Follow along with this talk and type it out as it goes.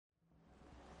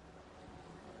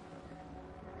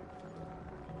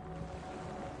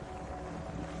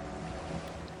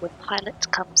When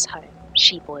Pilot comes home,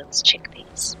 she boils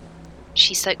chickpeas.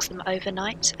 She soaks them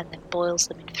overnight and then boils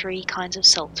them in 3 kinds of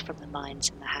salt from the mines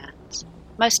in the hands.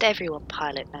 Most everyone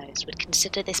Pilot knows would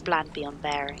consider this bland beyond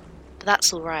bearing, but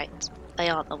that's alright, they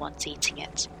aren't the ones eating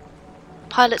it.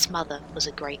 Pilot's mother was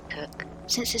a great cook.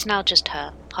 Since it's now just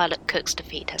her, Pilot cooks to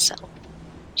feed herself.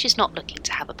 She's not looking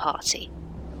to have a party.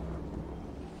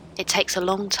 It takes a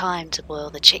long time to boil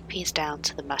the chickpeas down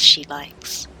to the mush she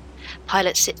likes.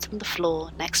 Pilot sits on the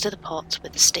floor next to the pot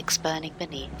with the sticks burning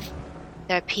beneath.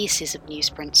 There are pieces of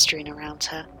newsprint strewn around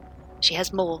her. She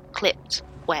has more, clipped,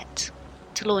 wet,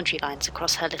 to laundry lines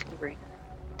across her little room.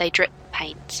 They drip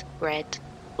paint, red,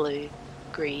 blue,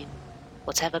 green,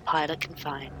 whatever Pilot can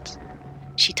find.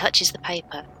 She touches the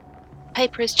paper.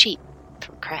 Paper is cheap,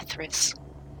 from Kethrysi.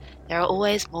 There are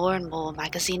always more and more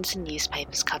magazines and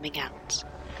newspapers coming out.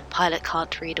 Pilot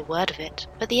can't read a word of it,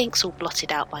 but the ink's all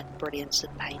blotted out by the brilliance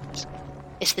of paint.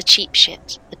 It's the cheap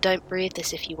shit, the don't breathe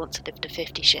this if you want to live to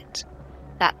 50 shit.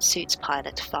 That suits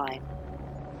Pilot fine.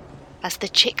 As the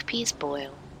chickpeas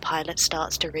boil, Pilot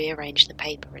starts to rearrange the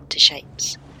paper into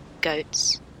shapes.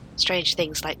 Goats, strange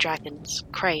things like dragons,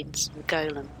 cranes, and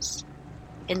golems.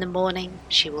 In the morning,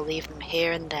 she will leave them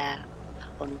here and there,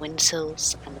 on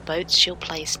windsills and the boats she'll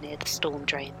place near the storm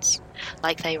drains,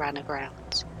 like they ran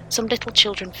aground. Some little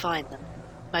children find them,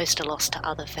 most are lost to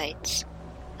other fates.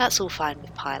 That's all fine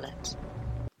with Pilot.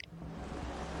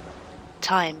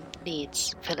 Time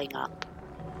needs filling up.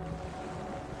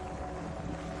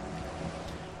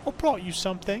 "I brought you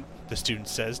something," the student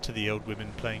says to the old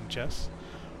women playing chess.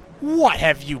 "What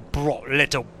have you brought,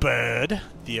 little bird?"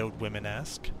 the old women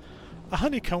ask. "A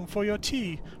honeycomb for your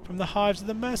tea, from the hives of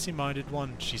the mercy-minded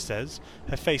one," she says,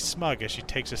 her face smug as she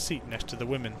takes a seat next to the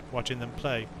women, watching them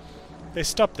play. They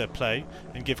stop their play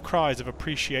and give cries of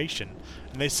appreciation,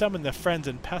 and they summon their friends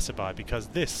and passerby because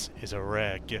this is a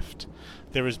rare gift.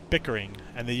 There is bickering,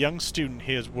 and the young student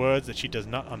hears words that she does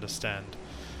not understand.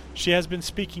 She has been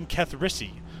speaking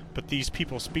Kethrysi, but these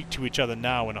people speak to each other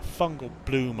now in a fungal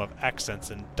bloom of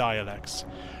accents and dialects.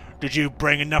 "Did you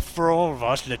bring enough for all of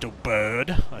us, little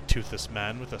bird?" a toothless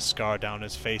man with a scar down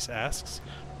his face asks,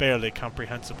 barely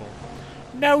comprehensible.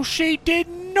 "No, she did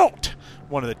not,"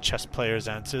 one of the chess players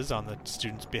answers on the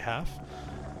student's behalf.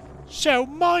 "So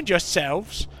mind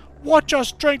yourselves, watch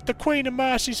us drink the Queen of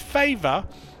Mercy's favour,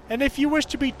 and if you wish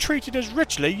to be treated as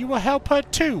richly, you will help her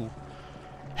too."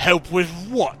 "Help with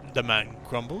what?" the man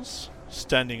grumbles,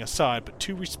 standing aside but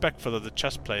too respectful of the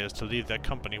chess players to leave their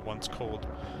company once cold.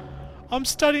 "I'm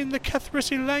studying the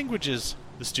Kethrysi languages,"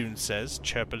 the student says,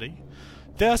 chirpily.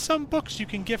 "There are some books you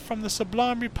can get from the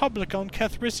Sublime Republic on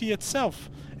Kethrysi itself,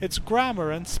 its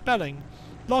grammar and spelling.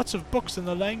 Lots of books in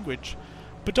the language.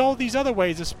 But all these other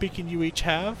ways of speaking you each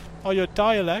have, all your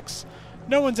dialects,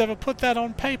 no one's ever put that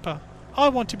on paper. I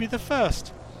want to be the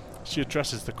first." She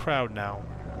addresses the crowd now.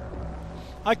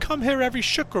 "I come here every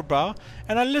Shukrbar,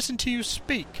 and I listen to you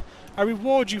speak. I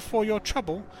reward you for your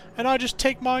trouble, and I just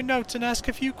take my notes and ask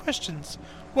a few questions.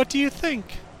 What do you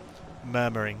think?"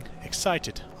 Murmuring,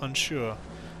 excited, unsure.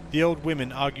 The old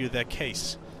women argue their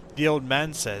case. The old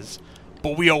man says,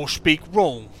 "But we all speak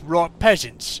wrong, like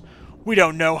peasants. We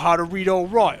don't know how to read or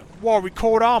write. Why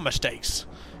record our mistakes?"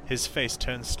 His face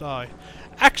turns sly.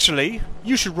 "Actually,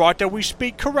 you should write that we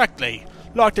speak correctly,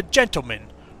 like the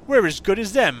gentlemen. We're as good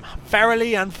as them,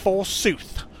 verily and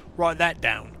forsooth. Write that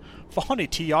down. For honey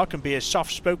tea I can be as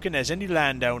soft-spoken as any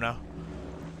landowner."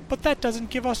 "But that doesn't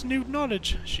give us new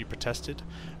knowledge," she protested.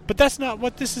 "But that's not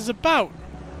what this is about."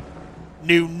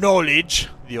 "New knowledge?"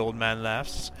 the old man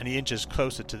laughs, and he inches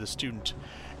closer to the student.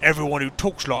 "Everyone who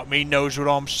talks like me knows what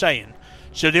I'm saying,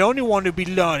 so the only one who'll be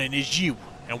learning is you,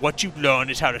 and what you learn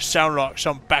is how to sound like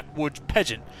some backwoods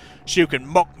peasant, so you can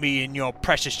mock me in your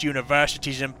precious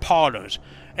universities and parlours.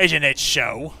 Isn't it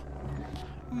so?"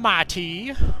 "Mighty,"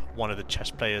 one of the chess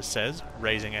players says,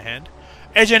 raising a hand.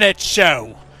 "Isn't it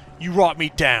so? You write me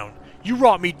down. You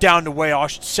write me down the way I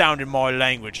should sound in my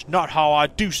language, not how I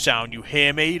do sound, you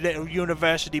hear me, little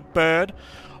university bird?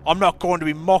 I'm not going to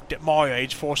be mocked at my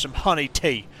age for some honey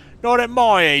tea. Not at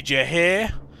my age, you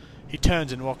hear?" He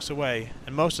turns and walks away,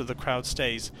 and most of the crowd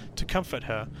stays, to comfort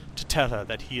her, to tell her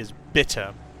that he is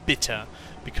bitter,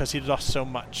 because he lost so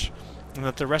much, and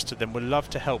that the rest of them would love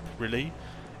to help, really.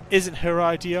 Isn't her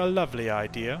idea a lovely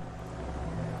idea?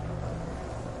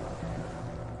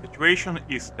 The situation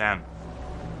is tense.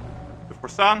 The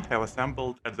Fursan have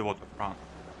assembled at the waterfront.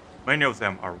 Many of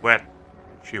them are wet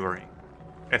and shivering,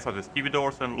 as are the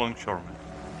stevedores and longshoremen.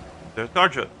 Their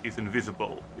target is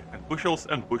invisible behind bushels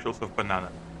and bushels of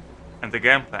bananas, and the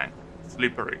gangplank is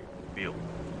slippery and peeled.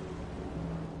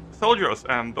 Soldiers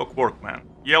and dock workmen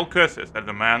yell curses at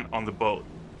the man on the boat,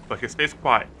 but he stays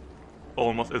quiet,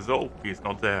 almost as though he is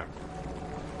not there.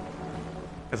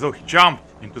 As though he jumped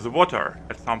into the water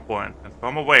at some point and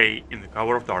swam away in the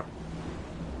cover of darkness.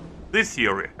 This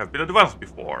theory has been advanced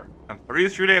before, and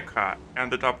Kethrysi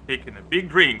ended up taking a big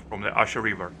drink from the Asha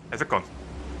River as a consequence.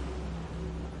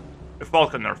 The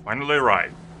falconer finally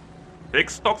arrives,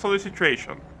 takes stock of the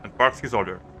situation, and barks his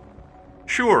orders.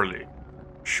 Surely,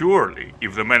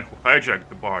 if the man who hijacked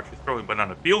the barge is throwing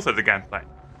banana peels at the gangplank,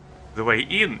 the way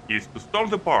in is to storm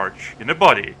the barge in a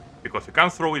body, because you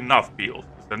can't throw enough peels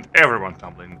to send everyone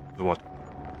tumbling into the water.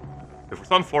 The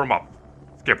Fursan form up,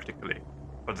 skeptically,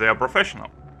 but they are professional.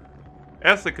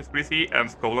 As the Kethrysi and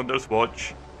Scotlanders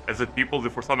watch, as the people the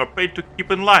Fursan are paid to keep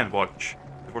in line watch,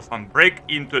 the Fursan break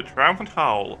into a triumphant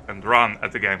howl and run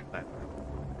at the gangplank.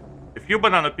 A few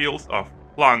banana peels are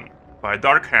flung by a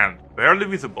dark hand barely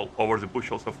visible over the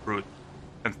bushels of fruit,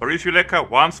 and Kethrysi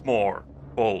once more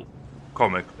falls,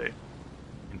 comically,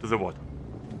 into the water.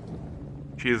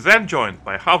 She is then joined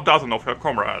by half dozen of her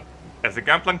comrades, as the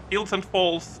gangplank tilts and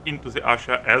falls into the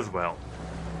Asha as well.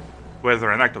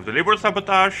 Whether an act of deliberate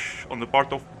sabotage on the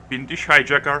part of fiendish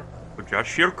hijacker or just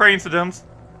sheer coincidence,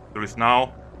 there is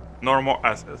now no more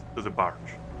access to the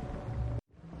barge.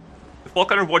 The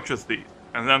falconer watches this,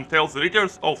 and then tells the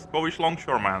leaders of Scottish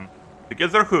longshoremen to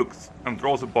get their hooks and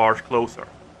draw the barge closer,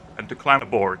 and to climb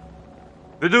aboard.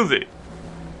 They do this,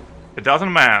 a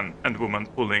dozen men and women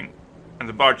pulling, and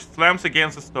the barge slams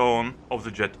against the stone of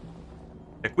the jetty.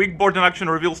 A quick boarding action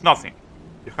reveals nothing.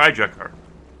 The hijacker,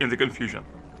 in the confusion,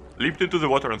 leaped into the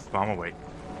water and swam away.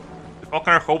 The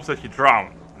falconer hopes that he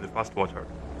drowned in the fast water.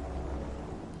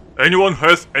 Anyone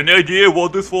has any idea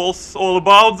what this was all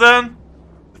about then?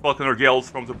 The falconer yells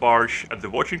from the barge at the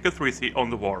watching Kethrysi on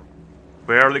the wharf,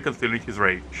 barely concealing his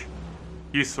rage.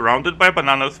 He is surrounded by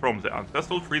bananas from the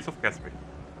ancestral trees of Kethrysi,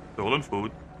 stolen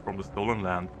food from the stolen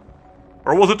land.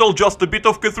 Or was it all just a bit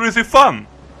of Kethrysi fun?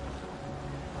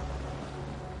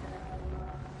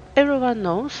 Everyone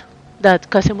knows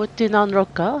that Kasimuddin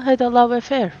Anrokka had a love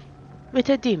affair with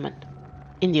a demon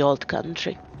in the old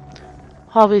country.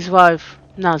 How his wife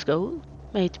Nazgul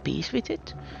made peace with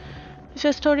it is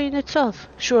a story in itself,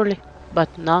 surely,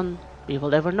 but none we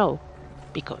will ever know,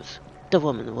 because the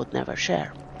woman would never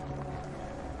share.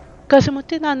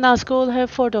 Kasimuddin and Nazgul have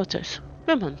 4 daughters,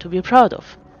 women to be proud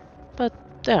of, but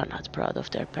they are not proud of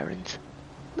their parents.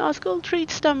 Nazgul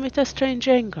treats them with a strange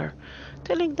anger,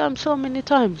 telling them so many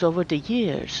times over the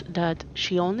years that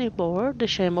she only bore the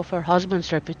shame of her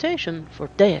husband's reputation for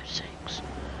their sakes.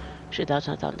 She does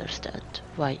not understand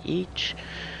why each,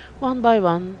 one by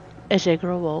one, as they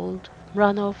grow old,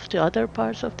 run off to other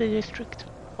parts of the district,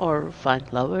 or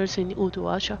find lovers in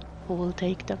Uduasha who will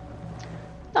take them.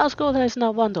 Nazgul has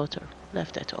now 1 daughter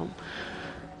left at home,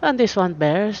 and this one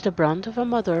bears the brunt of a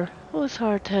mother whose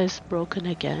heart has broken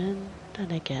again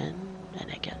and again and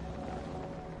again.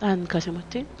 And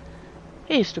Kasimuddin,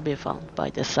 he is to be found by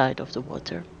the side of the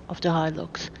water, of the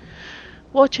hillocks,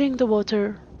 watching the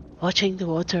water,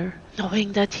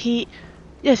 knowing that he,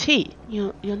 yes he,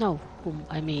 you know whom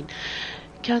I mean,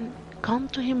 can come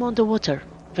to him on the water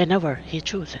whenever he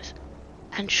chooses.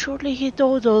 And surely he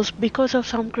dawdles because of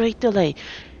some great delay,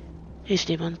 his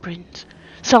demon prince,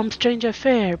 some strange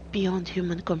affair beyond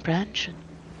human comprehension.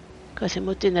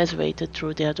 Kasimuddin has waited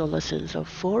through the adolescence of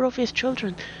 4 of his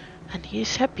children, and he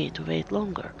is happy to wait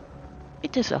longer.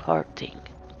 It is a hard thing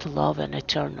to love an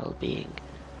eternal being,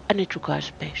 and it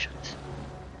requires patience.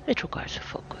 It requires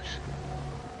focus,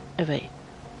 away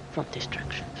from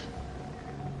distractions.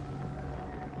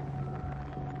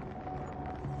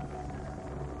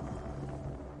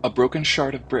 A broken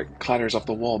shard of brick clatters off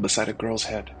the wall beside a girl's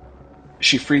head.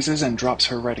 She freezes and drops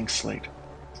her writing slate.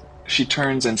 She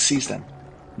turns and sees them,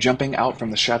 jumping out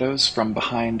from the shadows from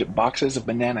behind boxes of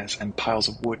bananas and piles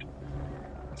of wood.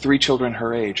 3 children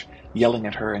her age, yelling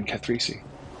at her and Kethrysi.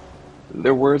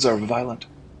 Their words are violent,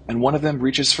 and one of them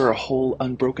reaches for a whole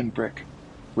unbroken brick,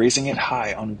 raising it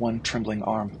high on one trembling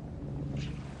arm.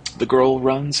 The girl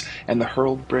runs, and the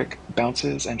hurled brick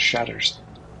bounces and shatters.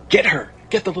 "Get her!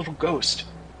 Get the little ghost!"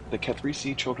 the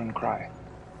Kethrysi children cry,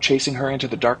 chasing her into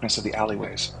the darkness of the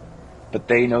alleyways. But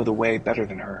they know the way better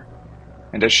than her.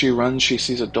 And as she runs, she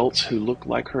sees adults who look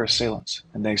like her assailants,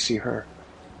 and they see her.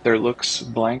 Their looks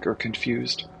blank or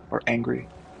confused, or angry,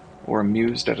 or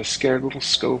amused at a scared little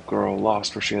Scove girl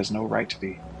lost where she has no right to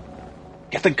be.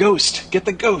 "Get the ghost! Get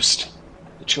the ghost!"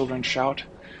 the children shout,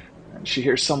 and she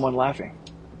hears someone laughing,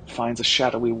 finds a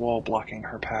shadowy wall blocking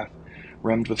her path,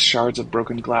 rimmed with shards of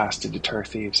broken glass to deter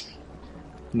thieves.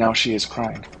 Now she is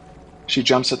crying. She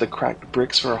jumps at the cracked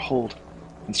bricks for a hold,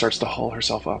 and starts to haul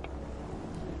herself up.